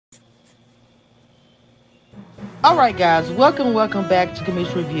All right, guys, welcome back to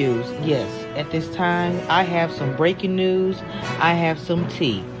Commission Reviews. Yes, at this time, I have some breaking news. I have some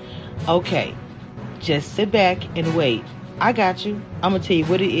tea. Okay, just sit back and wait. I got you. I'm gonna tell you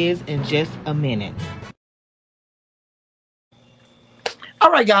what it is in just a minute.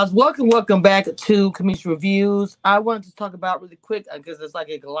 All right, guys, welcome back to Commission Reviews. I wanted to talk about really quick because it's like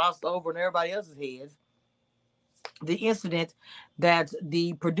it glossed over in everybody else's heads the incident that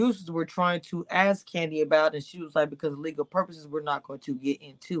the producers were trying to ask Candy about, and she was like, because of legal purposes, we're not going to get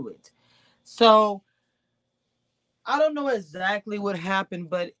into it. So I don't know exactly what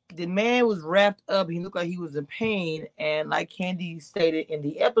happened, but the man was wrapped up. He looked like he was in pain, and like Candy stated in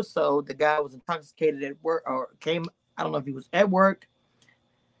the episode, the guy was intoxicated at work, or came. I don't know if he was at work,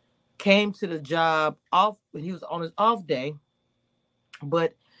 came to the job off when he was on his off day,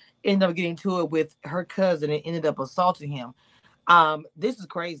 but ended up getting to it with her cousin and ended up assaulting him. This is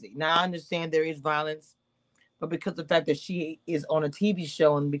crazy. Now I understand there is violence, but because of the fact that she is on a TV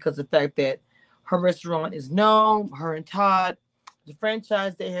show and because of the fact that her restaurant is known, her and Todd, the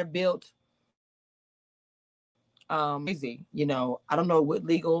franchise they have built, crazy. I don't know what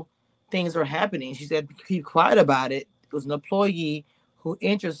legal things are happening. She said, keep quiet about it. It was an employee who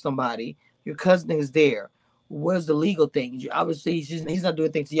injured somebody. Your cousin is there. Where's the legal things? Obviously, he's not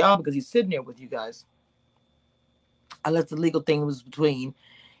doing things to y'all because he's sitting there with you guys. Unless the legal thing was between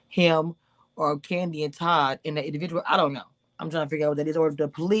him or Candy and Todd and the individual. I don't know. I'm trying to figure out what that is. Or the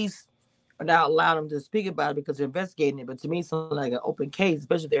police are not allowing them to speak about it because they're investigating it. But to me, it's something like an open case,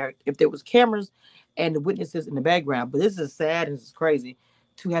 especially if there was cameras and the witnesses in the background. But this is sad and this is crazy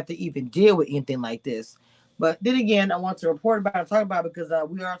to have to even deal with anything like this. But then again, I want to report about it, talk about it because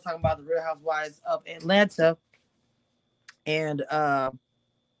we are talking about the Real Housewives of Atlanta. And I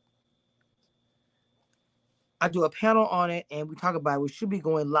do a panel on it and we talk about it. We should be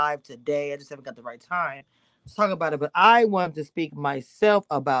going live today. I just haven't got the right time to talk about it. But I wanted to speak myself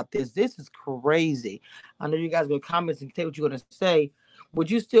about this. This is crazy. I know you guys go comments and say what you're going to say. Would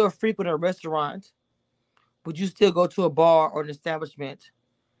you still frequent a restaurant? Would you still go to a bar or an establishment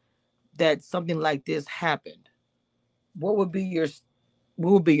that something like this happened? What would be your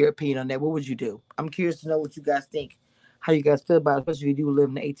opinion on that? What would you do? I'm curious to know what you guys think, how you guys feel about it, especially if you do live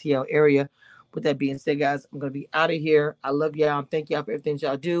in the ATL area. With that being said, guys, I'm gonna be out of here. I love y'all. Thank y'all for everything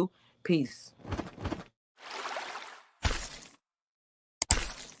y'all do. Peace.